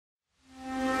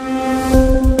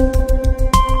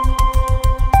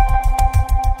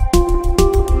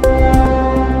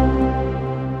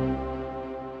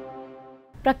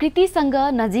प्रकृतिसँग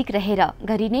नजिक रहेर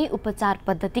गरिने उपचार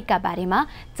पद्धतिका बारेमा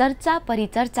चर्चा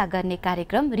परिचर्चा गर्ने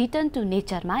कार्यक्रम रिटर्न टु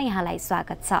नेचरमा यहाँलाई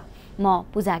स्वागत छ। म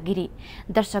पूजा गिरी।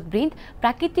 दर्शकवृन्द,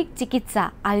 प्राकृतिक चिकित्सा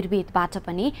आयुर्वेदबाट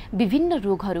पनि विभिन्न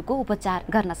रोगहरूको उपचार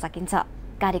गर्न सकिन्छ।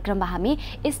 कार्यक्रममा हामी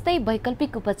यस्तै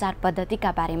वैकल्पिक उपचार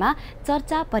पद्धतिका बारेमा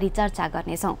चर्चा परिचर्चा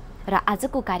गर्नेछौँ र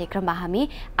आजको कार्यक्रममा हामी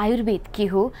आयुर्वेद के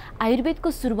हो, आयुर्वेदको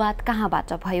सुरुवात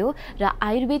कहाँबाट भयो र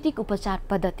आयुर्वेदिक उपचार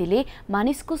पद्धतिले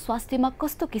मानिसको स्वास्थ्यमा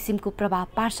कस्तो किसिमको प्रभाव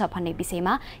पार्छ भन्ने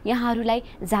विषयमा यहाँहरूलाई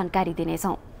जानकारी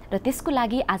दिनेछौँ। र त्यसको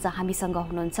लागि आज हामीसँग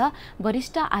हुनुहुन्छ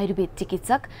वरिष्ठ आयुर्वेद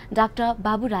चिकित्सक डाक्टर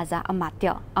बाबुराजा अमात्य।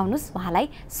 आउनुहोस् उहाँलाई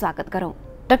स्वागत गरौँ।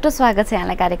 डाक्टर, स्वागत छ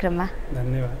यहाँलाई कार्यक्रममा।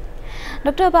 धन्यवाद।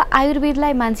 डाक्टर, अब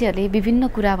आयुर्वेदलाई मान्छेहरूले विभिन्न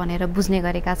कुरा भनेर बुझ्ने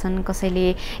गरेका छन्। कसैले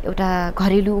एउटा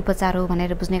घरेलु उपचार हो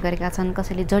भनेर बुझ्ने गरेका छन्,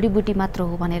 कसैले जडीबुटी मात्र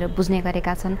हो भनेर बुझ्ने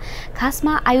गरेका छन्।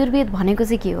 खासमा आयुर्वेद भनेको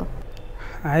चाहिँ के हो?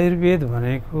 आयुर्वेद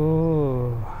भनेको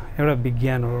एउटा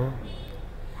विज्ञान हो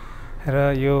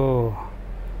र यो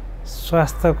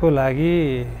स्वास्थ्यको लागि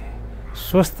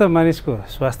स्वस्थ मानिसको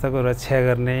स्वास्थ्यको रक्षा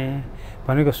गर्ने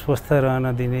भनेको स्वस्थ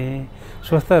रहन दिने,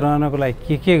 स्वस्थ रहनको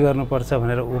लागि के गर्नुपर्छ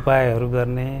भनेर उपायहरू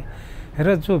गर्ने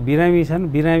र जो बिरामी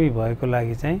छन् बिरामी भएको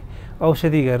लागि चाहिँ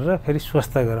औषधि गरेर फेरि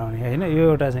स्वस्थ गराउने, होइन? यो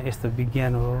एउटा चाहिँ यस्तो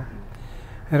विज्ञान हो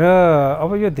र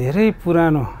अब यो धेरै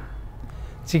पुरानो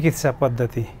चिकित्सा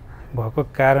पद्धति भएको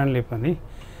कारणले पनि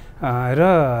र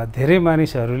धेरै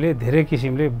मानिसहरूले धेरै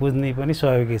किसिमले बुझ्ने पनि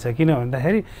स्वाभाविक छ। किन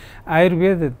भन्दाखेरि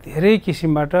आयुर्वेद धेरै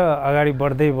किसिमबाट अगाडि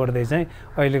बढ्दै चाहिँ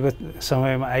अहिलेको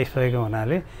समयमा आइसकेको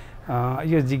हुनाले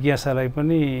यो जिज्ञासालाई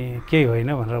पनि केही होइन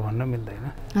भनेर भन्न मिल्दैन।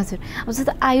 हजुर, अब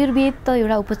जस्तो आयुर्वेद त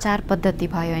एउटा उपचार पद्धति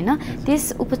भयो, होइन?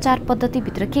 त्यस उपचार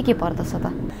पद्धतिभित्र के पर्दछ त?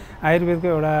 आयुर्वेदको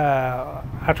एउटा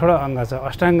 8वटा अङ्ग छ,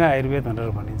 अष्टाङ्ग आयुर्वेद भनेर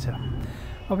भनिन्छ।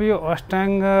 अब यो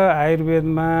अष्टाङ्ग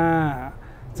आयुर्वेदमा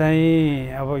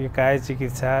चाहिँ अब यो काय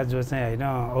चिकित्सा जो चाहिँ होइन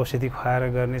औषधि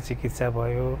खुवाएर गर्ने चिकित्सा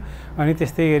भयो, अनि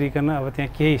त्यस्तै गरिकन अब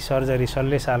त्यहाँ केही सर्जरी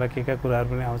शल्यशालकीका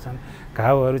कुराहरू पनि आउँछन्,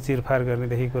 घाउहरू चिरफार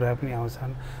गर्नेदेखि कुरा पनि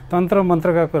आउँछन्, तन्त्र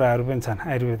मन्त्रका कुराहरू पनि छन्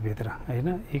आयुर्वेदभित्र, होइन?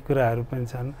 यी कुराहरू पनि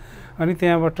छन्। अनि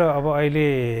त्यहाँबाट अब अहिले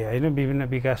होइन विभिन्न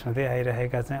विकास हुँदै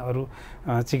आइरहेका चाहिँ अरू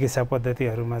चिकित्सा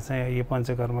पद्धतिहरूमा चाहिँ यो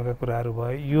पञ्चकर्मका कुराहरू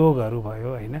भयो, योगहरू भयो,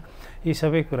 होइन? यी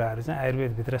सबै कुराहरू चाहिँ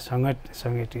आयुर्वेदभित्र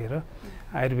समेटिएर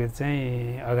आयुर्वेद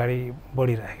चाहिँ अगाडि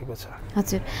बढिरहेको छ।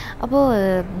 हजुर, अब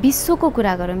विश्वको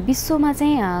कुरा गरौँ। विश्वमा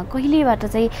चाहिँ कहिलेबाट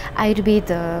चाहिँ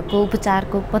आयुर्वेदको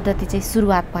उपचारको पद्धति चाहिँ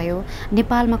सुरुवात भयो?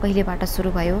 नेपालमा कहिलेबाट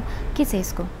सुरु भयो? के छ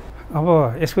यसको?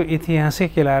 अब यसको इतिहासै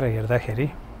केलाएर हेर्दाखेरि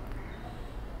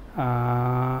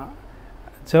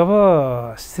जब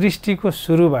सृष्टिको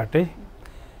सुरुबाटै,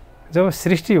 जब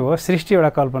सृष्टि हो, सृष्टि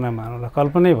एउटा कल्पना मानौँला,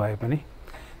 कल्पनै भए पनि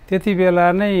त्यति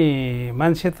बेला नै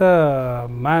मान्छे त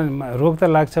रोग त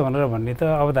लाग्छ भनेर भन्ने त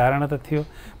अवधारणा त थियो।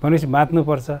 भनेपछि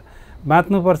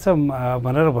बाँच्नुपर्छ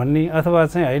भनेर भन्ने, अथवा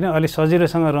चाहिँ होइन अलि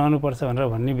सजिलोसँग रहनुपर्छ भनेर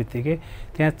भन्ने बित्तिकै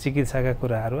त्यहाँ चिकित्साका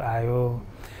कुराहरू आयो।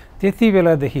 त्यति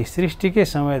बेलादेखि सृष्टिकै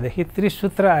समयदेखि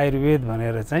त्रिसूत्र आयुर्वेद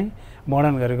भनेर चाहिँ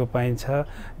वर्णन गरेको पाइन्छ,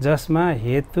 जसमा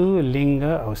हेतु, लिङ्ग,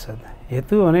 औषध।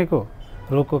 हेतु भनेको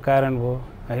रोगको कारण भयो,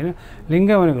 होइन? लिङ्ग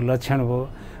भनेको लक्षण भयो,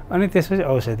 अनि त्यसपछि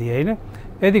औषधि, होइन?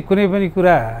 यदि कुनै पनि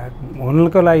कुरा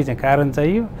हुनको लागि चाहिँ कारण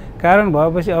चाहियो, कारण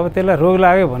भएपछि अब त्यसलाई रोग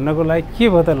लाग्यो भन्नको लागि के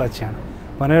भयो त लक्षण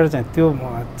भनेर चाहिँ त्यो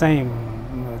चाहिँ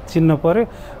चिन्नु पर्यो।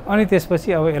 अनि त्यसपछि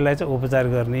अब यसलाई चाहिँ उपचार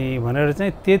गर्ने भनेर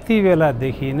चाहिँ त्यति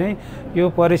बेलादेखि नै यो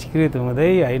परिष्कृत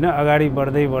हुँदै होइन अगाडि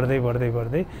बढ्दै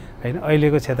होइन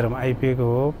अहिलेको क्षेत्रमा आइपुगेको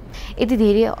हो। यति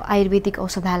धेरै आयुर्वेदिक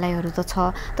औषधालयहरू त छ,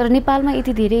 तर नेपालमा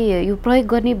यति धेरै यो प्रयोग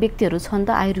गर्ने व्यक्तिहरू छन्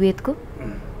त आयुर्वेदको?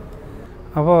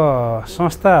 अब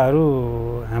संस्थाहरू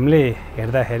हामीले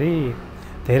हेर्दाखेरि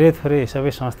धेरै थोरै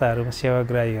सबै संस्थाहरूमा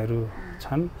सेवाग्राहीहरू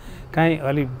छन्। काहीँ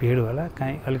अलिक भिड होला,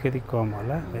 काहीँ अलिकति कम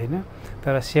होला, होइन?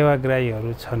 तर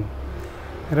सेवाग्राहीहरू छन्।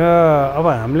 र अब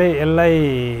हामीले यसलाई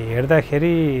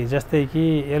हेर्दाखेरि जस्तै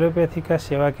कि एलोप्याथीका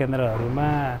सेवा केन्द्रहरूमा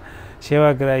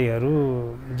सेवाग्राहीहरू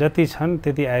जति छन्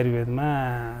त्यति आयुर्वेदमा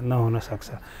नहुन सक्छ।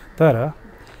 तर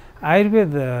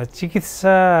आयुर्वेद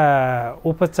चिकित्सा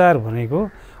उपचार भनेको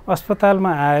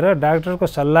अस्पतालमा आएर डाक्टरको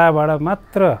सल्लाहबाट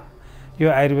मात्र यो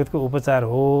आयुर्वेदको उपचार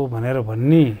हो भनेर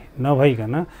भन्ने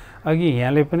नभइकन अघि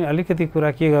यहाँले पनि अलिकति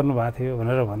कुरा के गर्नुभएको थियो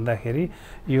भनेर भन्दाखेरि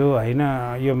यो होइन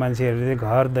यो मान्छेहरूले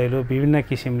घर दैलो विभिन्न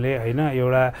किसिमले होइन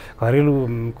एउटा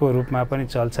घरेलुको रूपमा पनि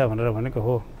चल्छ भनेर भनेको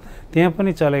हो। त्यहाँ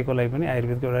पनि चलेकोलाई पनि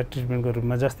आयुर्वेदको एउटा ट्रिटमेन्टको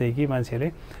रूपमा, जस्तै कि मान्छेले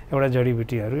एउटा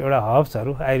जडीबुटीहरू, एउटा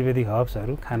हर्ब्सहरू, आयुर्वेदिक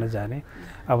हर्ब्सहरू खान जाने।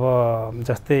 अब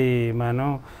जस्तै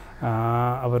मानौँ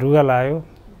अब रुगा लाग्यो,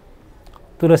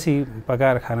 तुलसी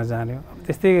पकाएर खान जान्यो,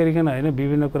 त्यस्तै गरिकन होइन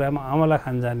विभिन्न कुरामा अमला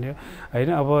खान जान्यो, होइन?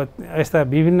 अब यस्ता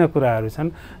विभिन्न कुराहरू छन्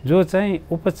जो चाहिँ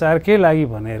उपचारकै लागि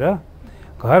भनेर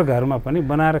घर घरमा पनि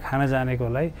बनाएर खान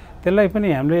जानेकोलाई त्यसलाई पनि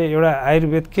हामीले एउटा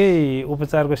आयुर्वेदकै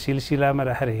उपचारको सिलसिलामा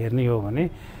राखेर हेर्ने हो भने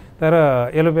तर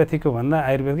एलोप्याथीको भन्दा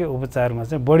आयुर्वेदकै उपचारमा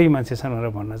चाहिँ बढी मान्छे छन् भनेर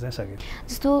भन्न चाहिँ सकिन्छ।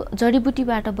 जस्तो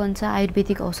जडीबुटीबाट बन्छ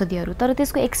आयुर्वेदिक औषधिहरू तर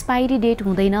त्यसको एक्सपायरी डेट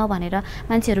हुँदैन भनेर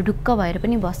मान्छेहरू ढुक्क भएर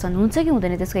पनि बस्छन्, हुन्छ कि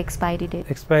हुँदैन त्यसको एक्सपायरी डेट?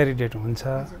 एक्सपायरी डेट हुन्छ।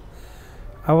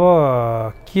 अब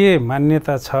के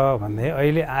मान्यता छ भन्दै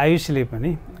अहिले आयुषले पनि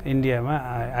इन्डियामा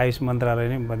आयुष मन्त्रालय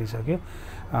नै बनिसक्यो,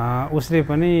 उसले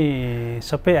पनि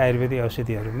सबै आयुर्वेदिक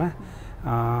औषधिहरूमा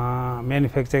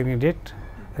म्यानुफ्याक्चरिङ डेट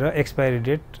र एक्सपायरी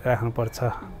डेट राख्नुपर्छ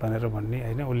भनेर भन्ने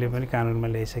होइन उसले पनि कानुनमा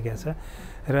ल्याइसकेको छ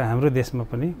र हाम्रो देशमा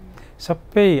पनि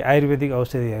सबै आयुर्वेदिक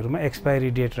औषधिहरूमा एक्सपायरी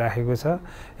डेट राखेको छ।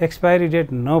 एक्सपायरी डेट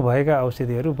नभएका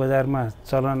औषधिहरू बजारमा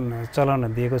चलन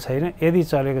दिएको छैन। यदि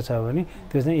चलेको छ भने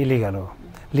त्यो चाहिँ इलिगल हो,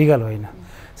 लिगल होइन।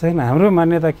 चाहिँ हाम्रो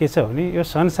मान्यता के छ भने यो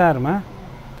संसारमा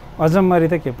अजम्मरी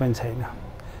त के पनि छैन,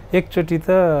 एकचोटि त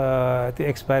त्यो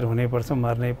एक्सपायर हुनैपर्छ,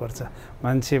 मर्नै पर्छ,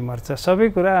 मान्छे मर्छ, सबै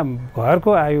कुरा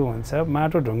घरको आयु हुन्छ,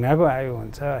 माटो ढुङ्गाको आयु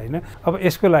हुन्छ होइन। अब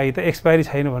यसको लागि त एक्सपायरी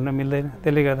छैन भन्न मिल्दैन,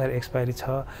 त्यसले गर्दाखेरि एक्सपायरी छ।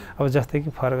 अब जस्तै कि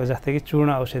फरक जस्तै कि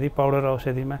चूर्ण औषधि पाउडर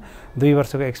औषधिमा 2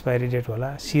 वर्षको एक्सपायरी डेट होला,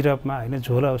 सिरपमा होइन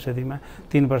झोल औषधिमा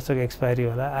 3 वर्षको एक्सपायरी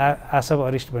होला, आसव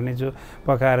अरिस्ट भन्ने जो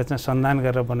पकाएर चाहिँ सन्धान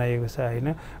गरेर बनाइएको छ होइन,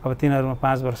 अब तिनीहरूमा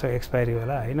 5 वर्षको एक्सपायरी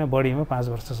होला होइन, बढीमा 5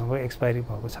 वर्षसम्म एक्सपायरी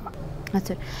भएको छ।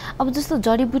 हजुर, अब जस्तो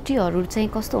जडीबुटीहरू चाहिँ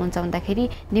कस्तो हुन्छ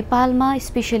भन्दाखेरि नेपालमा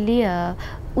स्पेसल्ली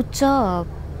उच्च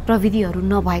प्रविधिहरू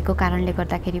नभएको कारणले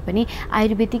गर्दाखेरि पनि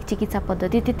आयुर्वेदिक चिकित्सा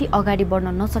पद्धति त्यति अगाडि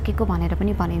बढ्न नसकेको भनेर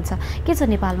पनि भनिन्छ। के छ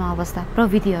नेपालमा अवस्था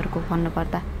प्रविधिहरूको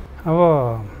भन्नुपर्दा? अब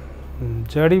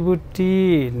जडीबुटी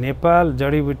नेपाल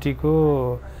जडीबुटीको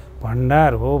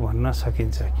भण्डार हो भन्न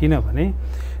सकिन्छ, किनभने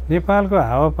नेपालको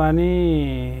हावापानी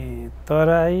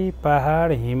तराई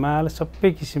पहाड हिमाल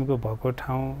सबै किसिमको भएको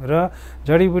ठाउँ र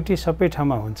जडीबुटी सबै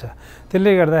ठाउँमा हुन्छ।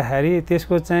 त्यसले गर्दाखेरि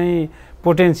त्यसको चाहिँ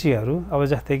पोटेन्सीहरू अब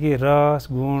जस्तै कि रस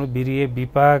गुण वीर्य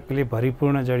विपाकले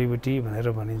भरिपूर्ण जडीबुटी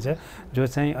भनेर भनिन्छ, जो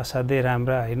चाहिँ असाध्यै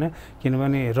राम्रा होइन।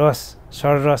 किनभने रस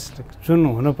षड्रस जुन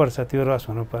हुनुपर्छ त्यो रस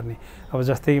हुनुपर्ने। अब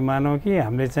जस्तै कि मानौँ कि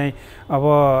हामीले चाहिँ अब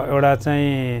एउटा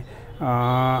चाहिँ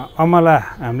अमला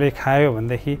हामीले खायो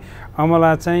भनेदेखि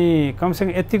अमला चाहिँ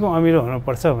कमसेकम यतिको अमिलो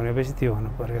हुनुपर्छ भनेपछि त्यो हुनु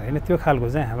पर्यो होइन, त्यो खालको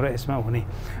चाहिँ हाम्रो यसमा हुने।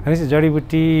 भनेपछि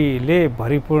जडीबुटीले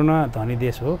भरिपूर्ण धनी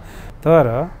देश हो। तर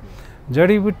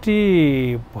जडीबुटी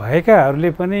भएकाहरूले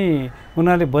पनि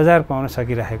उनीहरूले बजार पाउन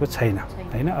सकिरहेको छैन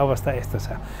होइन, अवस्था यस्तो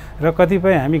छ। र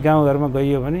कतिपय हामी गाउँघरमा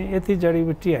गइयो भने यति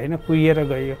जडीबुटी होइन कुहिएर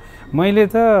गइयो। मैले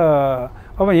त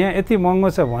अब यहाँ यति महँगो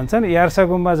छ भन्छन्, यार्सा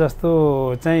गुम्बा जस्तो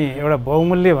चाहिँ एउटा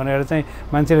बहुमूल्य भनेर चाहिँ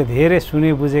मान्छेले धेरै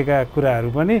सुने बुझेका कुराहरू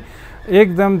पनि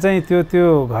एकदम चाहिँ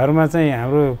त्यो घरमा चाहिँ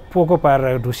हाम्रो पोको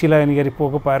पारेर ढुसी लाग्ने गरी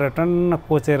पोको पारेर टन्न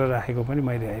कोचेर राखेको पनि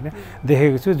मैले होइन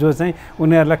देखेको छु, जो चाहिँ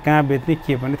उनीहरूलाई कहाँ बेच्ने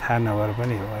के पनि थाहा नभएर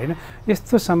पनि हो होइन।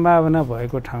 यस्तो सम्भावना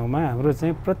भएको ठाउँमा हाम्रो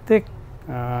चाहिँ प्रत्येक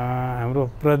हाम्रो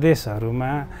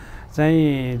प्रदेशहरूमा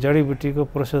चाहिँ जडीबुटीको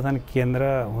प्रशोधन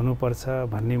केन्द्र हुनुपर्छ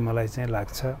भन्ने मलाई चाहिँ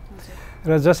लाग्छ।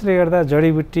 र जसले गर्दा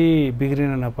जडीबुटी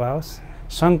बिग्रिन नपाओस्,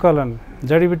 सङ्कलन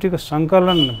जडीबुटीको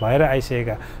सङ्कलन भएर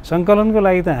आइसकेका सङ्कलनको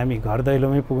लागि त हामी घर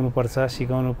दैलोमै पुग्नुपर्छ,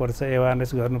 सिकाउनुपर्छ,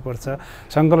 एवारनेस गर्नुपर्छ।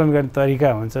 सङ्कलन गर्ने तरिका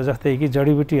हुन्छ जस्तै कि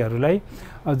जडीबुटीहरूलाई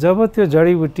जब त्यो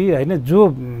जडीबुटी होइन जो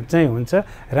चाहिँ हुन्छ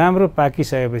राम्रो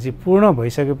पाकिसकेपछि पूर्ण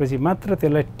भइसकेपछि मात्र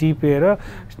त्यसलाई टिपेर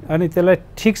अनि त्यसलाई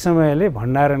ठिक समयले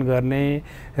भण्डारण गर्ने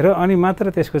र अनि मात्र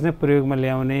त्यसको चाहिँ प्रयोगमा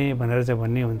ल्याउने भनेर चाहिँ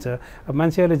भन्ने हुन्छ। अब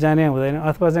मान्छेहरूले जाने हुँदैन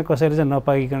अथवा चाहिँ कसैले चाहिँ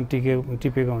नपाकिकन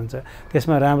टिपेको हुन्छ,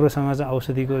 त्यसमा राम्रोसँग चाहिँ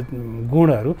औषधिको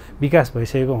गुणहरू विकास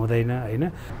भइसकेको हुँदैन होइन।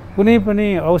 कुनै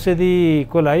पनि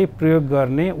औषधिको लागि प्रयोग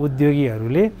गर्ने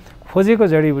उद्योगीहरूले खोजेको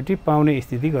जडीबुटी पाउने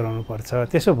स्थिति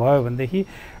गराउनुपर्छ। त्यसो भयो भनेदेखि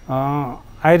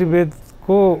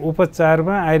आयुर्वेदको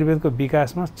उपचारमा आयुर्वेदको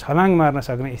विकासमा छलाङ मार्न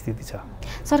सक्ने स्थिति छ।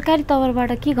 सरकारी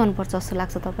तवरबाट के गर्नुपर्छ जस्तो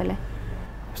लाग्छ तपाईँलाई?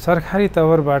 सरकारी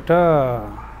तवरबाट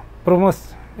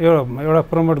एउटा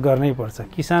प्रमोट गर्नै पर्छ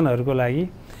किसानहरूको लागि।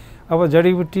 अब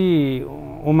जडीबुटी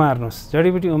उमार्नुहोस्,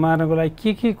 जडीबुटी उमार्नको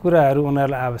लागि के कुराहरू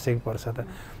उनीहरूलाई आवश्यक पर्छ त?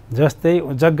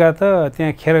 जस्तै जग्गा त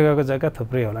त्यहाँ खेर गएको जग्गा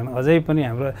थुप्रै होलान्, अझै पनि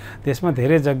हाम्रो देशमा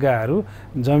धेरै जग्गाहरू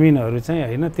जमिनहरू चाहिँ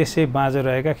होइन त्यसै बाँझो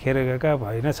रहेका खेर गएका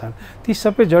होइन छन्। ती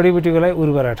सबै जडीबुटीको लागि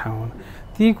उर्वरा ठाउँ हुन्।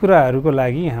 ती कुराहरूको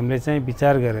लागि हामीले चाहिँ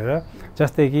विचार गरेर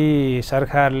जस्तै कि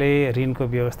सरकारले ऋणको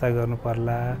व्यवस्था गर्नु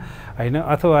पर्ला होइन,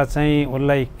 अथवा चाहिँ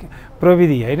उसलाई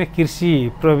प्रविधि होइन कृषि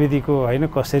प्रविधिको होइन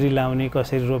कसरी लाउने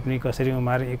कसरी रोप्ने कसरी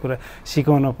उमार्ने यो कुरा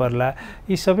सिकाउनु पर्ला।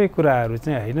 यी सबै कुराहरू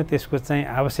चाहिँ होइन त्यसको चाहिँ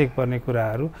आवश्यक पर्ने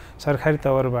कुराहरू सरकारी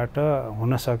तवरबाट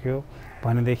हुन सक्यो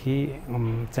भनेदेखि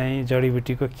चाहिँ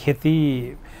जडीबुटीको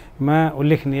खेतीमा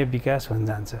उल्लेखनीय विकास हुन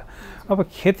जान्छ। अब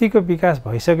खेतीको विकास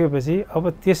भइसकेपछि अब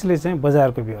त्यसले चाहिँ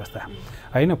बजारको व्यवस्था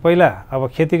होइन, पहिला अब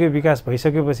खेतीको विकास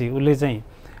भइसकेपछि उसले चाहिँ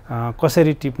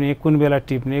कसरी टिप्ने, कुन बेला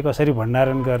टिप्ने, कसरी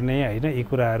भण्डारण गर्ने होइन, यी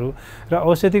कुराहरू र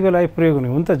औषधिको लागि प्रयोग हुने।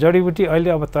 हुन त जडीबुटी अहिले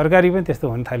अब तरकारी पनि त्यस्तो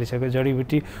हुन थालिसक्यो।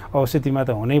 जडीबुटी औषधिमा त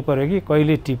हुनै पर्यो कि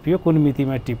कहिले टिप्यो, कुन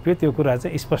मितिमा टिप्यो, त्यो कुरा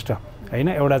चाहिँ स्पष्ट होइन,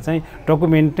 एउटा चाहिँ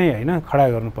डकुमेन्ट नै होइन खडा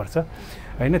गर्नुपर्छ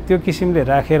होइन। त्यो किसिमले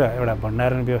राखेर एउटा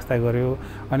भण्डारण व्यवस्था गर्यो,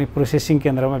 अनि प्रोसेसिङ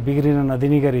केन्द्रमा बिग्रिन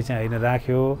नदिने गरी चाहिँ होइन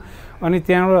राख्यो। अनि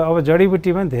त्यहाँबाट अब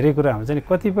जडीबुटी पनि धेरै कुरा हुन्छ नि,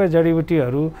 कतिपय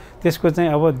जडीबुटीहरू त्यसको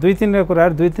चाहिँ अब दुई तिनवटा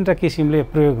कुराहरू दुई तिनवटा किसिमले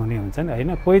प्रयोग हुने हुन्छन् होइन।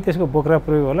 कोही त्यसको बोक्रा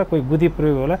प्रयोग होला, कोही गुदी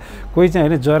प्रयोग होला, कोही चाहिँ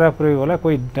होइन जरा प्रयोग होला,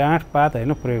 कोही डाँठ पात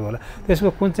होइन प्रयोग होला। त्यसको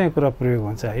कुन चाहिँ कुरा प्रयोग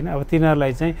हुन्छ होइन। अब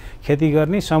तिनीहरूलाई चाहिँ खेती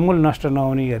गर्ने समूल नष्ट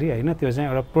नहुने गरी होइन, त्यो चाहिँ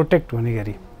एउटा प्रोटेक्ट हुने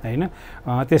गरी होइन,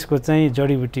 त्यसको चाहिँ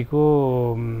जडीबुटीको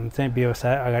चाहिँ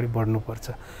व्यवसाय अगाडि बढ्नुपर्छ।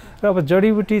 र अब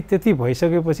जडीबुटी त्यति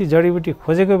भइसकेपछि जडीबुटी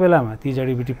खोजेको बेलामा ती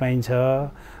जडीबुटी पाइन्छ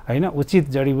होइन,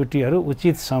 उचित जडीबुटीहरू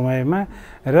उचित समयमा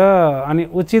र अनि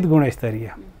उचित गुणस्तरीय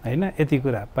होइन, यति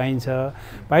कुरा पाइन्छ।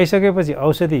 पाइसकेपछि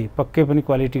औषधि पक्कै पनि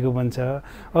क्वालिटीको बन्छ।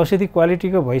 औषधि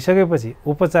क्वालिटीको भइसकेपछि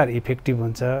उपचार इफेक्टिभ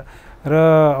हुन्छ। र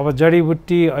अब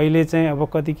जडीबुटी अहिले चाहिँ अब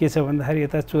कति के छ भन्दाखेरि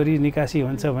यता चोरी निकासी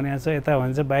हुन्छ भनेको छ, यता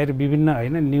भन्छ बाहिर विभिन्न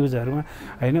होइन न्युजहरूमा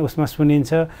होइन उसमा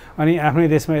सुनिन्छ। अनि आफ्नै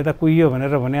देशमा यता कुहियो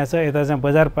भनेर भनेको छ, यता चाहिँ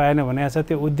बजार पाएन भनेको छ।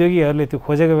 त्यो उद्योगीहरूले त्यो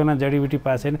खोजेको बेला जडीबुटी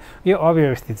पाएको छैन, यो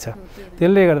अव्यवस्थित छ।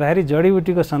 त्यसले गर्दाखेरि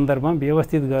जडीबुटीको सन्दर्भमा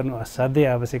व्यवस्थित गर्नु असाध्यै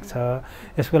आवश्यक छ।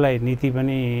 यसको लागि नीति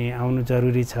पनि आउनु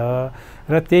जरुरी छ।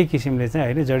 र त्यही किसिमले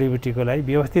चाहिँ होइन जडीबुटीको लागि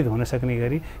व्यवस्थित हुन सक्ने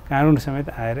गरी कानुन समेत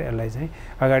आएर यसलाई चाहिँ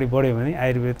अगाडि बढ्यो भने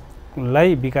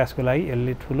आयुर्वेदलाई विकासको लागि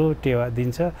यसले ठुलो टेवा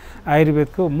दिन्छ।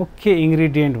 आयुर्वेदको मुख्य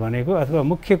इन्ग्रिडियन्ट भनेको अथवा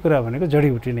मुख्य कुरा भनेको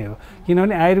जडीबुटी नै हो,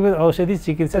 किनभने आयुर्वेद औषधि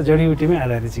चिकित्सा जडीबुटीमै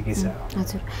आधारित चिकित्सा हो।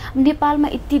 हजुर, नेपालमा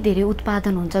यति धेरै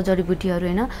उत्पादन हुन्छ जडीबुटीहरू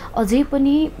होइन, अझै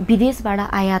पनि विदेशबाट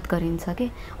आयात गरिन्छ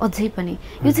कि अझै पनि,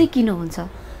 यो चाहिँ किन हुन्छ?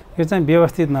 यो चाहिँ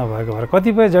व्यवस्थित नभएको भएर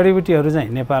कतिपय जडीबुटीहरू चाहिँ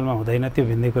नेपालमा हुँदैन, त्यो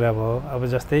भिन्दै कुरा भयो। अब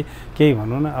जस्तै केही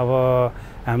भनौँ न, अब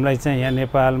हामीलाई चाहिँ यहाँ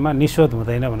नेपालमा निशोध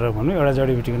हुँदैन भनेर भनौँ, एउटा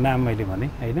जडीबुटीको नाम मैले भने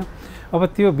होइन, अब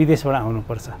त्यो विदेशबाट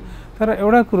आउनुपर्छ। तर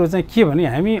एउटा कुरो चाहिँ के भने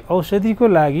हामी औषधिको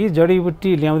लागि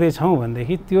जडीबुटी ल्याउँदैछौँ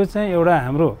भनेदेखि त्यो चाहिँ एउटा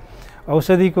हाम्रो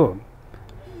औषधिको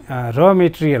र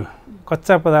मेटेरियल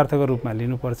कच्चा पदार्थको रूपमा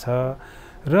लिनुपर्छ।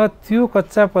 र त्यो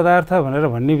कच्चा पदार्थ भनेर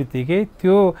भन्ने बित्तिकै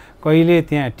त्यो कहिले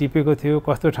त्यहाँ टिपेको थियो,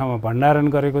 कस्तो ठाउँमा भण्डारण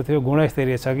गरेको थियो,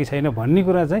 गुणस्तरीय छ कि छैन भन्ने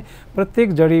कुरा चाहिँ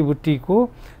प्रत्येक जडीबुटीको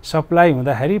सप्लाई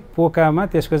हुँदाखेरि पोकामा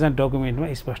त्यसको चाहिँ डकुमेन्टमा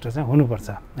स्पष्ट चाहिँ हुनुपर्छ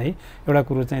है, एउटा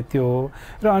कुरो चाहिँ त्यो हो।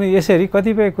 र अनि यसरी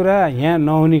कतिपय कुरा यहाँ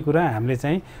नहुने कुरा हामीले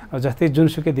चाहिँ जस्तै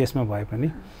जुनसुकै देशमा भए पनि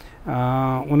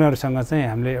उनीहरूसँग चाहिँ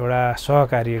हामीले एउटा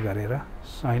सहकार्य गरेर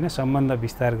होइन सम्बन्ध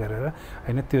विस्तार गरेर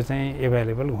होइन त्यो चाहिँ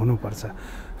एभाइलेबल हुनुपर्छ।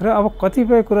 र अब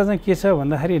कतिपय कुरा चाहिँ के छ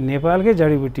भन्दाखेरि नेपालकै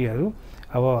जडीबुटीहरू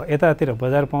अब यतातिर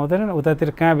बजार पाउँदैन, उतातिर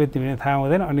कहाँ बेच्ने थाहा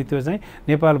हुँदैन, अनि त्यो चाहिँ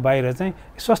नेपाल बाहिर चाहिँ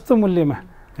सस्तो मूल्यमा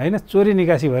होइन चोरी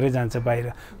निकासी भएर जान्छ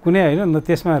बाहिर, कुनै होइन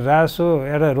त्यसमा रासो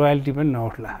एउटा रोयल्टी पनि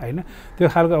नउठ्ला होइन, त्यो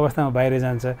खालको अवस्थामा बाहिर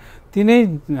जान्छ। तिनै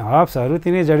हर्ब्सहरू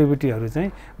तिनै जडीबुटीहरू चाहिँ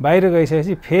बाहिर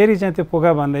गइसकेपछि फेरि चाहिँ त्यो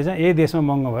पोका बन्दै चाहिँ यही देशमा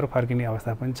महँगो भएर फर्किने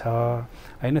अवस्था पनि छ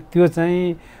होइन। त्यो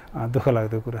चाहिँ दुःख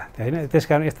लाग्दो कुरा होइन।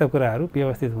 त्यसकारण यस्ता कुराहरू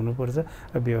व्यवस्थित हुनुपर्छ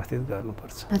र व्यवस्थित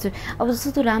गर्नुपर्छ। हजुर, अब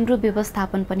जस्तो राम्रो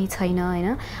व्यवस्थापन पनि छैन होइन,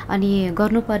 अनि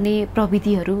गर्नुपर्ने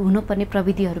प्रविधिहरू हुनुपर्ने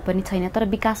प्रविधिहरू पनि छैन, तर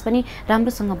विकास पनि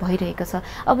राम्रोसँग भइरहेको छ।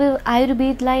 अब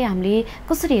आयुर्वेदलाई हामीले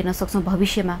कसरी हेर्न सक्छौँ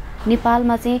भविष्यमा?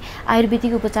 नेपालमा चाहिँ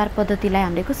आयुर्वेदिक उपचार पद्धतिलाई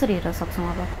हामीले कसरी हेर्न सक्छौँ?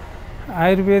 अब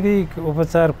आयुर्वेदिक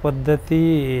उपचार पद्धति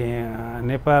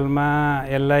नेपालमा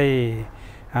यसलाई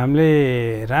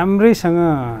हामीले राम्रैसँग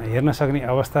हेर्न सक्ने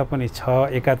अवस्था पनि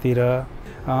छ एकातिर।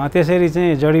 त्यसरी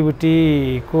चाहिँ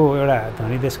जडीबुटीको एउटा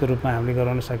धनी देशको रूपमा हामीले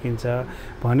गराउन सकिन्छ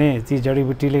भने ती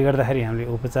जडीबुटीले गर्दाखेरि हामीले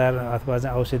उपचार अथवा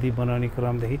चाहिँ औषधि बनाउने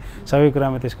क्रमदेखि सबै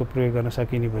कुरामा त्यसको प्रयोग गर्न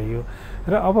सकिने भयो।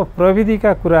 र अब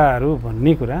प्रविधिका कुराहरू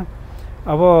भन्ने कुरा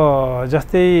अब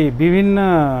जस्तै विभिन्न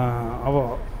अब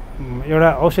एउटा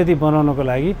औषधि बनाउनको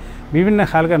लागि विभिन्न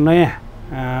खालका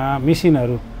नयाँ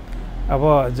मिसिनहरू अब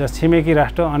छिमेकी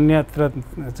राष्ट्र अन्यत्र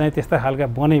चाहिँ त्यस्ता खालका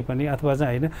बने पनि अथवा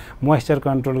चाहिँ होइन मोइस्चर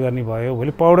कन्ट्रोल गर्ने भयो,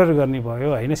 भोलि पाउडर गर्ने भयो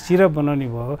होइन, सिरप बनाउने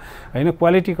भयो होइन,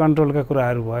 क्वालिटी कन्ट्रोलका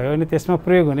कुराहरू भयो होइन, त्यसमा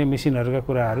प्रयोग हुने मिसिनहरूका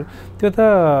कुराहरू त्यो त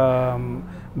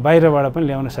बाहिरबाट पनि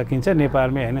ल्याउन सकिन्छ।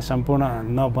 नेपालमै होइन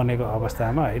सम्पूर्ण नबनेको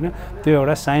अवस्थामा होइन त्यो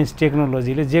एउटा साइन्स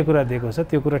टेक्नोलोजीले जे कुरा दिएको छ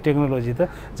त्यो कुरा टेक्नोलोजी त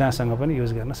जहाँसँग पनि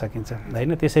युज गर्न सकिन्छ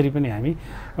होइन। त्यसरी पनि हामी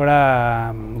एउटा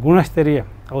गुणस्तरीय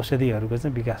औषधिहरूको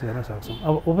चाहिँ विकास गर्न सक्छौँ।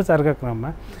 अब उपचारका क्रममा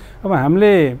अब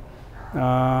हामीले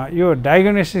यो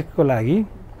डायग्नोसिसको लागि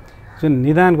जुन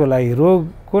निदानको लागि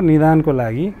रोगको निदानको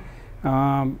लागि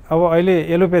अब अहिले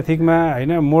एलोपेथिकमा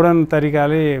होइन मोडर्न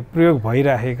तरिकाले प्रयोग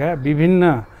भइरहेका विभिन्न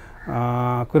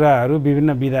कुराहरू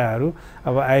विभिन्न विधाहरू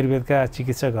अब आयुर्वेदका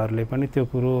चिकित्सकहरूले पनि त्यो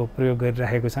कुरो प्रयोग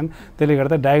गरिरहेको छन्। त्यसले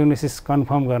गर्दा डायग्नोसिस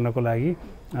कन्फर्म गर्नको लागि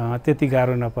त्यति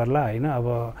गाह्रो नपर्ला होइन। अब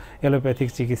एलोपेथिक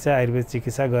चिकित्सा आयुर्वेद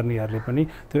चिकित्सा गर्नेहरूले पनि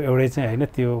त्यो एउटै चाहिँ होइन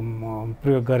त्यो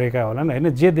प्रयोग गरेका होलान् होइन।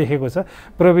 जे देखेको छ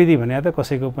प्रविधि भने त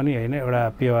कसैको पनि होइन एउटा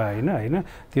पेवा होइन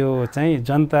त्यो चाहिँ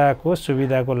जनताको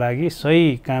सुविधाको लागि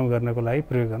सही काम गर्नको लागि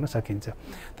प्रयोग गर्न सकिन्छ।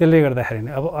 त्यसले गर्दाखेरि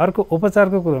नै अब अर्को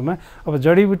उपचारको कुरोमा अब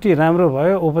जडीबुटी राम्रो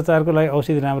भयो उपचारको लागि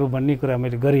औषधि राम्रो बन्ने कुरा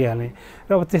मैले गरिहालेँ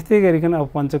र अब त्यस्तै गरिकन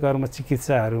अब पञ्चकर्म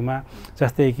चिकित्साहरूमा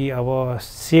जस्तै कि अब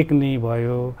सेक्ने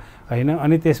भयो होइन,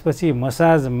 अनि त्यसपछि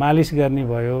मसाज मालिस गर्ने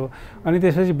भयो, अनि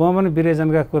त्यसपछि बमन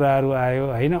विरेचनका कुराहरू आयो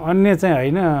होइन, अन्य चाहिँ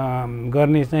होइन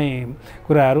गर्ने चाहिँ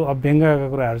कुराहरू अभ्यङ्गका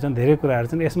कुराहरू छन्, धेरै कुराहरू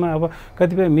छन्। यसमा अब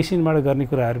कतिपय मेसिनबाट गर्ने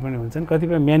कुराहरू पनि हुन्छन्,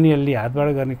 कतिपय म्यानुअल्ली हातबाट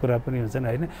गर्ने कुरा पनि हुन्छन्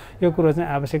होइन। यो कुरो चाहिँ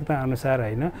आवश्यकता अनुसार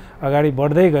होइन अगाडि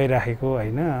बढ्दै गइराखेको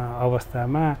होइन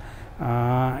अवस्थामा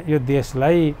यो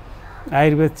देशलाई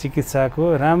आयुर्वेद चिकित्साको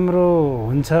राम्रो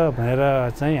हुन्छ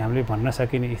भनेर चाहिँ हामीले भन्न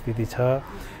सकिने स्थिति छ।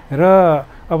 र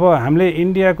अब हामीले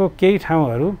इन्डियाको केही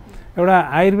ठाउँहरू एउटा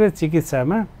आयुर्वेद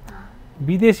चिकित्सामा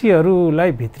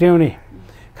विदेशीहरूलाई भित्र्याउने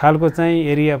खालको चाहिँ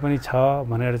एरिया पनि छ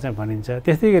भनेर चाहिँ भनिन्छ।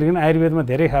 त्यस्तै गरिकन आयुर्वेदमा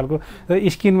धेरै खालको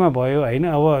स्किनमा भयो होइन,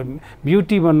 अब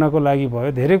ब्युटी बन्नको लागि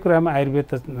भयो, धेरै कुरामा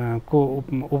आयुर्वेदको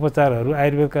उपचारहरू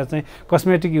आयुर्वेदका चाहिँ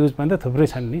कस्मेटिक युज पनि त थुप्रै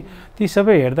छन् नि। ती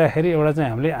सबै हेर्दाखेरि एउटा चाहिँ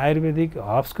हामीले आयुर्वेदिक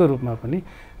हब्सको रूपमा पनि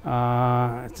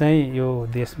चाहिँ यो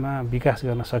देशमा विकास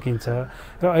गर्न सकिन्छ।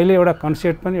 र अहिले एउटा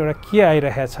कन्सेप्ट पनि एउटा के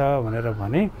आइरहेको छ भनेर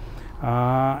भने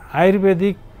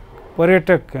आयुर्वेदिक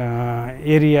पर्यटक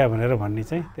एरिया भनेर भन्ने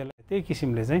चाहिँ त्यसलाई त्यही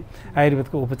किसिमले चाहिँ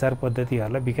आयुर्वेदको उपचार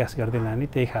पद्धतिहरूलाई विकास गर्दै लाने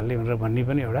त्यही खालले भनेर भन्ने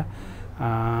पनि एउटा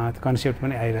कन्सेप्ट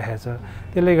पनि आइरहेको छ।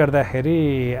 त्यसले गर्दाखेरि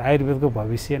आयुर्वेदको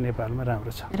भविष्य नेपालमा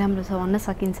राम्रो छ भन्न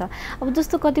सकिन्छ। अब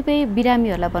जस्तो कतिपय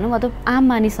बिरामीहरूलाई भनौँ अथवा आम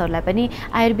मानिसहरूलाई पनि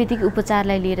आयुर्वेदिक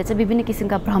उपचारलाई लिएर चाहिँ विभिन्न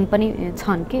किसिमका भ्रम पनि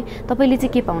छन् कि तपाईँले चाहिँ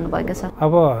के पाउनु भएको छ?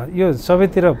 अब यो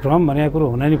सबैतिर भ्रम भनेको कुरो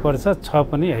हुन नि पर्छ, छ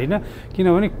पनि होइन,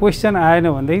 किनभने क्वेसन आएन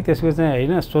भनेदेखि त्यसको चाहिँ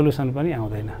होइन सोल्युसन पनि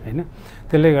आउँदैन होइन।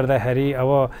 त्यसले गर्दाखेरि अब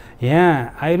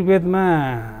यहाँ आयुर्वेदमा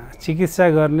चिकित्सा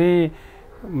गर्ने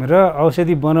र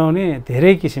औषधि बनाउने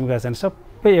धेरै किसिमका छन्,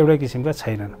 सबै एउटै किसिमका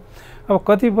छैनन्। अब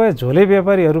कतिपय झोले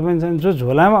व्यापारीहरू पनि छन् जो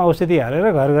झोलामा औषधि हालेर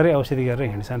घर घरै औषधि गरेर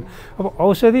हिँड्छन्। अब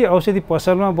औषधि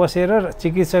पसलमा बसेर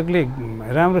चिकित्सकले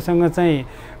राम्रोसँग चाहिँ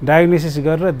डायग्नोसिस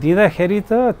गरेर दिँदाखेरि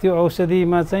त त्यो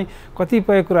औषधिमा चाहिँ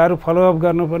कतिपय कुराहरू फलोअप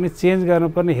गर्नुपर्ने, चेन्ज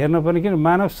गर्नुपर्ने, हेर्नुपर्ने, किन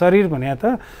मानव शरीर भने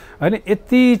त होइन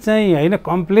यति चाहिँ होइन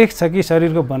कम्प्लेक्स छ कि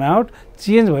शरीरको बनावट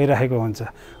चेन्ज भइरहेको हुन्छ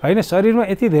होइन। शरीरमा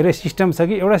यति धेरै सिस्टम छ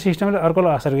कि एउटा सिस्टमले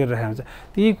अर्कोलाई असर गरिरहेको हुन्छ।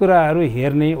 ती कुराहरू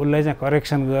हेर्ने, उसलाई चाहिँ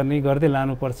करेक्सन गर्ने, गर्दै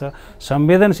लानुपर्छ,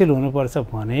 संवेदनशील हुनुपर्छ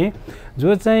भने जो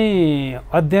चाहिँ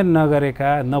अध्ययन नगरेका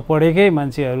नपढेकै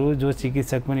मान्छेहरू जो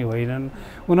चिकित्सक पनि होइनन्,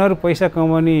 उनीहरू पैसा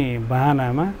कमाउने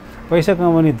बहानामा, पैसा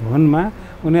कमाउने धुनमा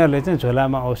उनीहरूले चाहिँ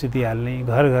झोलामा औषधि हाल्ने,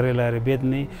 घर घरै लगेर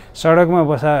बेच्ने, सडकमा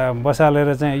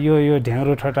बसालेर चाहिँ यो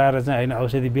ढ्याङ्ग्रो ठटाएर चाहिँ होइन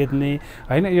औषधि बेच्ने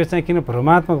होइन। यो चाहिँ किन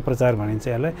भ्रमात्मक प्रचार भनिन्छ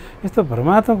यसलाई। यस्तो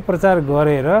भ्रमात्मक प्रचार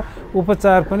गरेर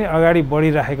उपचार पनि अगाडि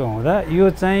बढिरहेको हुँदा यो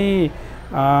चाहिँ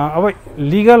अब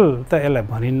लिगल त यसलाई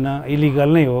भनिन्न, इलिगल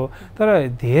नै हो,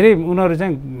 तर धेरै उनीहरू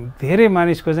चाहिँ धेरै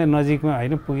मानिसको चाहिँ नजिकमा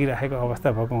होइन पुगिरहेको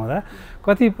अवस्था भएको हुँदा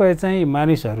कतिपय चाहिँ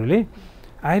मानिसहरूले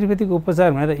आयुर्वेदिक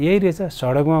उपचार भने त यही रहेछ,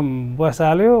 सडकमा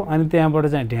बसाल्यो अनि त्यहाँबाट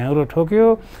चाहिँ ढ्याङ्ग्रो ठोक्यो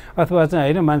अथवा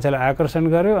चाहिँ होइन मान्छेलाई आकर्षण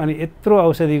गर्यो अनि यत्रो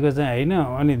औषधिको चाहिँ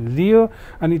होइन अनि लियो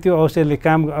अनि त्यो औषधिले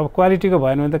काम अब क्वालिटीको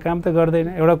भएन भने त काम त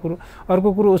गर्दैन एउटा कुरो। अर्को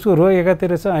कुरो उसको रोग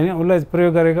एकातिर छ होइन, उसलाई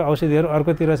प्रयोग गरेको औषधिहरू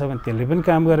अर्कोतिर छ भने त्यसले पनि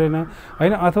काम गरेन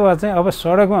होइन। अथवा चाहिँ अब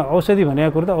सडकमा औषधि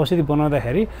भनेको कुरो त औषधि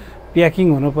बनाउँदाखेरि प्याकिङ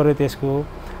हुनु पऱ्यो त्यसको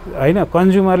होइन,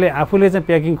 कन्ज्युमरले आफूले चाहिँ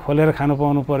प्याकिङ खोलेर खानु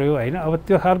पाउनु पऱ्यो होइन। अब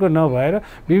त्यो खालको नभएर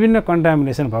विभिन्न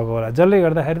कन्टामिनेसन भएको होला, जसले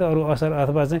गर्दाखेरि त अरू असर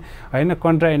अथवा चाहिँ होइन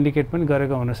कन्ट्राइन्डिकेट पनि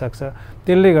गरेको हुनसक्छ।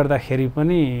 त्यसले गर्दाखेरि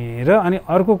पनि र अनि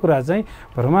अर्को कुरा चाहिँ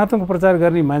भ्रमात्मक प्रचार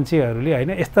गर्ने मान्छेहरूले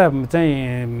होइन यस्ता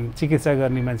चाहिँ चिकित्सा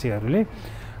गर्ने मान्छेहरूले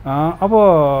अब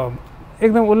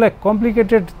एकदम उसलाई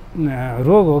कम्प्लिकेटेड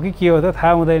रोग हो कि के हो त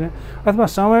थाहा हुँदैन, अथवा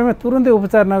समयमा तुरुन्तै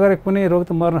उपचार नगरे कुनै रोग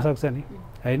त मर्न सक्छ नि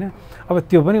होइन। अब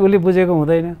त्यो पनि उसले बुझेको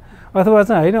हुँदैन, अथवा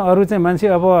चाहिँ होइन अरू चाहिँ मान्छे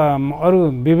अब अरू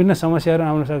विभिन्न समस्याहरू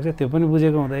आउन सक्छ त्यो पनि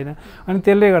बुझेको हुँदैन। अनि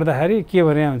त्यसले गर्दाखेरि के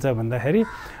भने हुन्छ भन्दाखेरि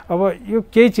अब यो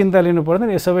केही चिन्ता लिनु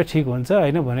पर्दैन, यो सबै ठिक हुन्छ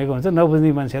होइन भनेको हुन्छ।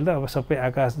 नबुझ्ने मान्छेले त अब सबै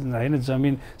आकाश होइन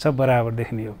जमिन सब बराबर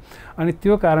देख्ने हो। अनि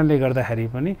त्यो कारणले गर्दाखेरि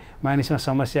पनि मानिसमा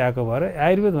समस्या आएको भएर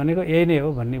आयुर्वेद भनेको यही नै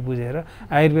हो भन्ने बुझेर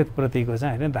आयुर्वेदप्रतिको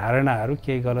चाहिँ होइन धारणाहरू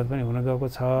केही गलत पनि हुन गएको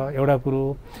छ एउटा कुरो।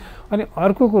 अनि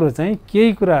अर्को कुरो चाहिँ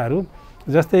केही कुराहरू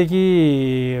जस्तै कि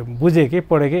बुझेकै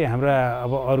पढेकै हाम्रा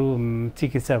अब अरू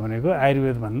चिकित्सा भनेको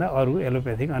आयुर्वेदभन्दा अरू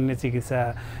एलोप्याथिक अन्य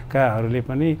चिकित्साकाहरूले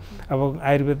पनि अब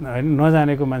आयुर्वेद होइन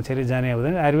नजानेको मान्छेले जाने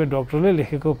हुँदैन आयुर्वेद डक्टरले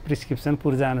लेखेको प्रिस्क्रिप्सन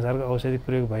पूर्जाअनुसारको औषधि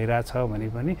प्रयोग भइरहेछ भने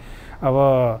पनि अब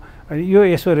यो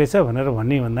यसो रहेछ भनेर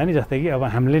भन्ने भन्दा नि जस्तै कि अब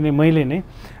हामीले नै मैले नै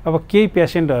अब केही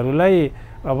पेसेन्टहरूलाई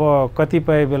अब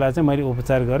कतिपय बेला चाहिँ मैले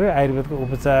उपचार गरेँ आयुर्वेदको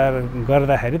उपचार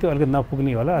गर्दाखेरि त्यो अलिकति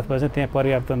नपुग्ने होला अथवा चाहिँ त्यहाँ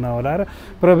पर्याप्त नहोला र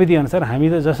प्रविधिअनुसार हामी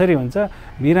त जसरी हुन्छ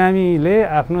बिरामीले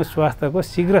आफ्नो स्वास्थ्यको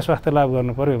शीघ्र स्वास्थ्य लाभ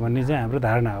गर्नु पर्यो भन्ने चाहिँ हाम्रो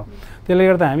धारणा हो त्यसले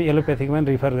गर्दा हामी एलोप्याथिकमा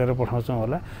रिफर गरेर पठाउँछौँ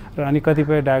होला र अनि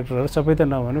कतिपय डाक्टरहरू सबै त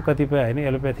नभनौँ कतिपय होइन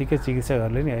एलोप्याथिककै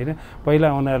चिकित्सकहरूले नि होइन पहिला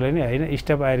उनीहरूले नि होइन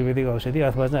स्टप आयुर्वेदिक औषधि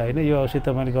अथवा चाहिँ होइन यो औषधि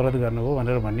तपाईँले गलत गर्नुभयो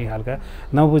भनेर भन्ने खालका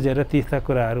नबुझेर त्यस्ता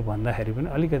कुराहरू भन्दाखेरि पनि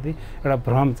अलिकति एउटा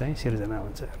भ्रम चाहिँ सिर्जना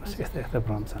हुन्छ यस्ता यस्ता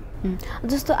भ्रम छन्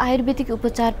जस्तो आयुर्वेदिक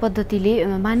उपचार पद्धतिले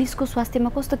मानिसको स्वास्थ्यमा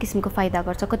कस्तो किसिमको फाइदा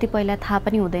गर्छ कतिपयलाई थाहा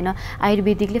पनि हुँदैन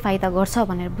आयुर्वेदिकले फाइदा गर्छ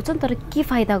भनेर बुझ्छन् तर के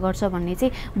फाइदा गर्छ भन्ने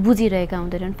चाहिँ बुझिरहेका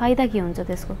हुँदैनन् फाइदा के हुन्छ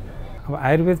त्यसको अब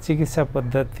आयुर्वेद चिकित्सा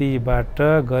पद्धतिबाट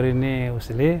गरिने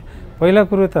उसले पहिला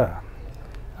कुरो त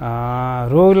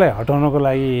रोगलाई हटाउनको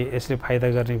लागि यसले फाइदा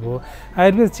गर्ने भयो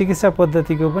आयुर्वेद चिकित्सा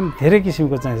पद्धतिको पनि धेरै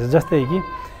किसिमको चाहिन्छ जस्तै कि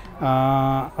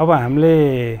अब हामीले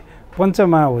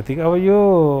पञ्चमहाभौतिक अब यो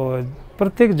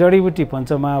प्रत्येक जडीबुटी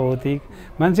पञ्चमहाभौतिक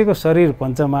मान्छेको शरीर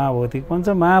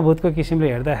पञ्चमहाभूतको किसिमले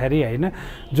हेर्दाखेरि होइन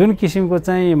जुन किसिमको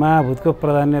चाहिँ महाभूतको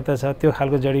प्राधान्यता छ त्यो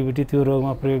खालको जडीबुटी त्यो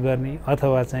रोगमा प्रयोग गर्ने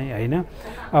अथवा चाहिँ होइन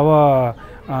अब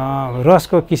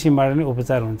रसको किसिमबाट नै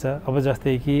उपचार हुन्छ अब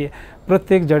जस्तै कि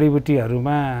प्रत्येक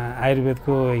जडीबुटीहरूमा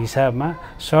आयुर्वेदको हिसाबमा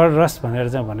षड्रस भनेर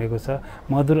चाहिँ भनेको छ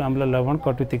मधुर अम्ल लवण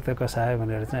कटु तिक्त कषाय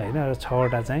भनेर चाहिँ होइन र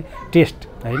 6वटा चाहिँ टेस्ट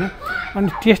होइन अनि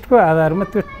टेस्टको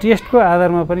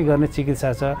आधारमा पनि गर्ने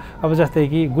चिकित्सा छ अब जस्तै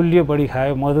कि गुलियो बढी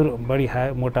खायो मधुर बढी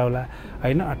खायो मोटाउला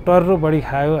होइन टर्रो बढी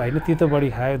खायो होइन तितो बढी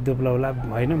खायो दुब्लाउला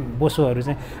होइन बोसोहरू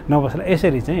चाहिँ नबस्ला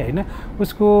यसरी चाहिँ होइन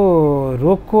उसको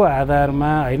रोगको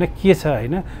आधारमा होइन के छ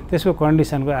होइन त्यसको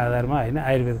कन्डिसनको आधारमा होइन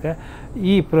आयुर्वेदका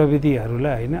यी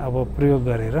प्रविधिहरूलाई होइन अब प्रयोग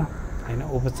गरेर होइन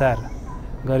उपचार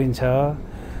गरिन्छ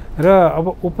र अब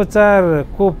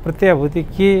उपचारको प्रत्याभूति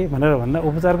के भनेर भन्दा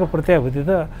उपचारको प्रत्याभूति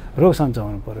त रोग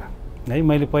सन्चाउनु पर्यो है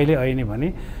मैले पहिले अहिले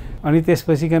भने अनि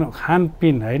त्यसपछि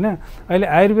खानपिन होइन अहिले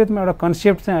आयुर्वेदमा एउटा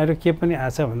कन्सेप्ट चाहिँ अहिले के पनि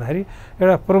आछ भन्दाखेरि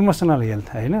एउटा प्रमोसनल हेल्थ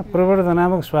होइन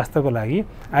प्रवर्धनात्मक स्वास्थ्यको लागि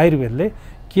आयुर्वेदले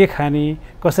के खाने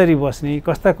कसरी बस्ने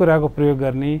कस्ता कुराको प्रयोग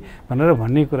गर्ने भनेर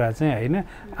भन्ने कुरा चाहिँ होइन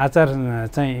आचार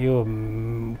चाहिँ यो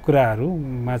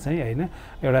कुराहरूमा चाहिँ होइन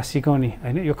एउटा सिकाउने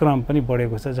होइन यो क्रम पनि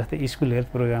बढेको छ जस्तै स्कुल हेल्थ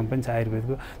प्रोग्राम पनि छ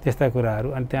आयुर्वेदको त्यस्ता कुराहरू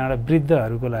अनि त्यहाँबाट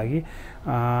वृद्धहरूको लागि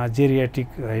जेरियाटिक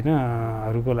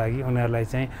हैनहरूको लागि उनीहरूलाई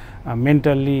चाहिँ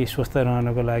मेन्टल्ली स्वस्थ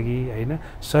रहनको लागि हैन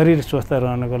शरीर स्वस्थ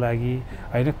रहनको लागि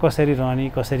हैन कसरी रहने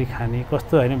कसरी खाने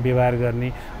कस्तो हैन व्यवहार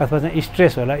गर्ने अथवा चाहिँ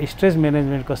स्ट्रेस होला स्ट्रेस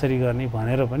म्यानेजमेन्ट कसरी गर्ने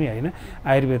भनेर पनि हैन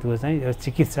आयुर्वेदको चाहिँ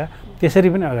चिकित्सा त्यसरी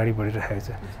पनि अगाडि बढिरहेको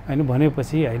छ हैन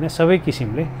भनेपछि हैन सबै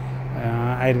किसिमले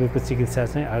आयुर्वेदको चिकित्सा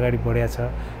चाहिँ अगाडि बढेको छ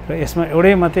र यसमा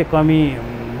एउटै मात्रै कमी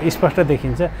स्पष्ट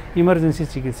देखिन्छ इमर्जेन्सी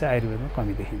चिकित्सा आयुर्वेदमा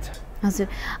कमी देखिन्छ। हजुर,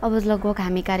 अब लगभग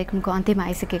हामी कार्यक्रमको अन्त्यमा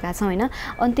आइसकेका छौँ हैन।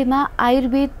 अन्त्यमा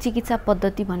आयुर्वेद चिकित्सा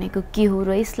पद्धति भनेको के हो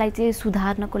र यसलाई चाहिँ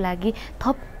सुधार्नको लागि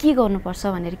थप के गर्नुपर्छ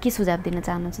भनेर के सुझाव दिन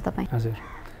चाहनुहुन्छ तपाईँ? हजुर,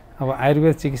 अब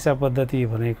आयुर्वेद चिकित्सा पद्धति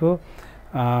भनेको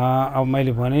अब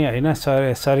मैले भने हैन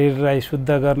शरीरलाई शुद्ध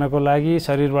गर्नको लागि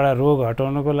शरीरबाट रोग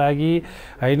हटाउनको लागि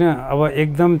हैन अब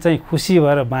एकदम चाहिँ खुसी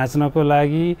भएर बाँच्नको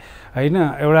लागि हैन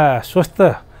एउटा स्वस्थ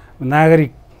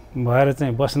नागरिक भएर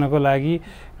चाहिँ बस्नको लागि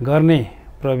गर्ने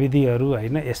प्रविधिहरू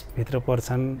हैन यसभित्र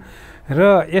पर्छन्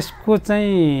र यसको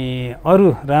चाहिँ अरु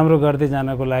राम्रो गर्दै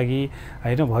जानको लागि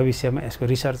हैन भविष्यमा यसको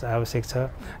रिसर्च आवश्यक छ।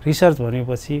 रिसर्च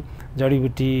भनेपछि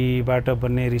जडीबुटीबाट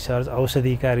बन्ने रिसर्च,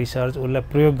 औषधिका रिसर्च, उसलाई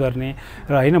प्रयोग गर्ने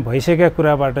र हैन भइसकेका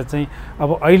कुराबाट चाहिँ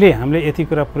अब अहिले हामीले यति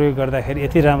कुरा प्रयोग गर्दाखेरि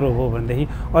यति राम्रो हो भनेदेखि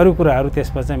अरु कुराहरू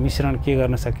त्यसमा चाहिँ मिश्रण के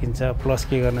गर्न सकिन्छ, प्लस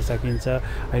के गर्न सकिन्छ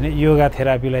हैन योगा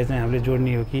थेरापीलाई चाहिँ हामीले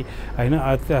जोड्ने हो कि हैन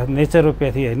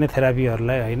नेचुरोप्याथी हैन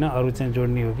थेरापीहरूलाई हैन अरु चाहिँ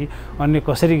जोड्ने हो कि अन्य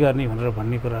कसरी गर्ने भनेर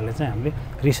भन्ने कुरालाई चाहिँ हामीले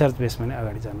रिसर्च बेसमा नै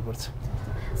अगाडि जानुपर्छ।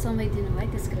 समय दिनुभयो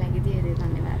त्यसको लागि धेरै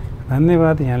धन्यवाद।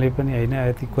 धन्यवाद, यहाँले पनि हैन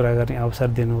यति कुरा गर्ने अवसर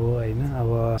दिनुभयो हैन।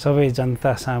 अब सबै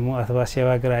जनता सामु अथवा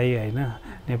सेवाग्राही हैन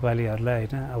नेपालीहरूलाई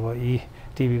हैन अब यी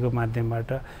टिभीको माध्यमबाट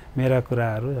मेरा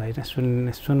कुराहरू हैन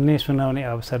सुनाउने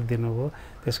अवसर दिनुभयो,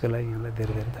 त्यसको लागि यहाँलाई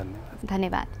धेरै धेरै धन्यवाद।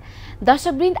 धन्यवाद।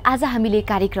 दर्शकवृन्द, आज हामीले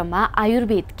कार्यक्रममा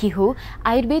आयुर्वेद के हो,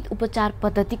 आयुर्वेद उपचार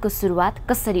पद्धतिको सुरुवात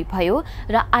कसरी भयो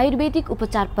र आयुर्वेदिक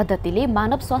उपचार पद्धतिले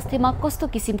मानव स्वास्थ्यमा कस्तो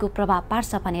किसिमको प्रभाव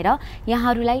पार्छ भनेर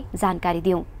यहाँहरूलाई जानकारी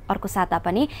दियौं। अर्को साता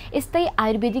पनि यस्तै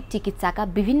आयुर्वेदिक चिकित्साका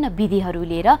विभिन्न विधिहरू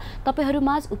लिएर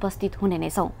तपाईहरुमाझ उपस्थित हुने नै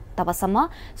छौं। तबसम्म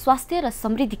स्वास्थ्य र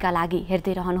समृद्धिका लागि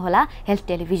हेर्दै रहनुहोला हेल्थ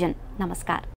टेलिभिजन।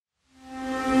 नमस्कार।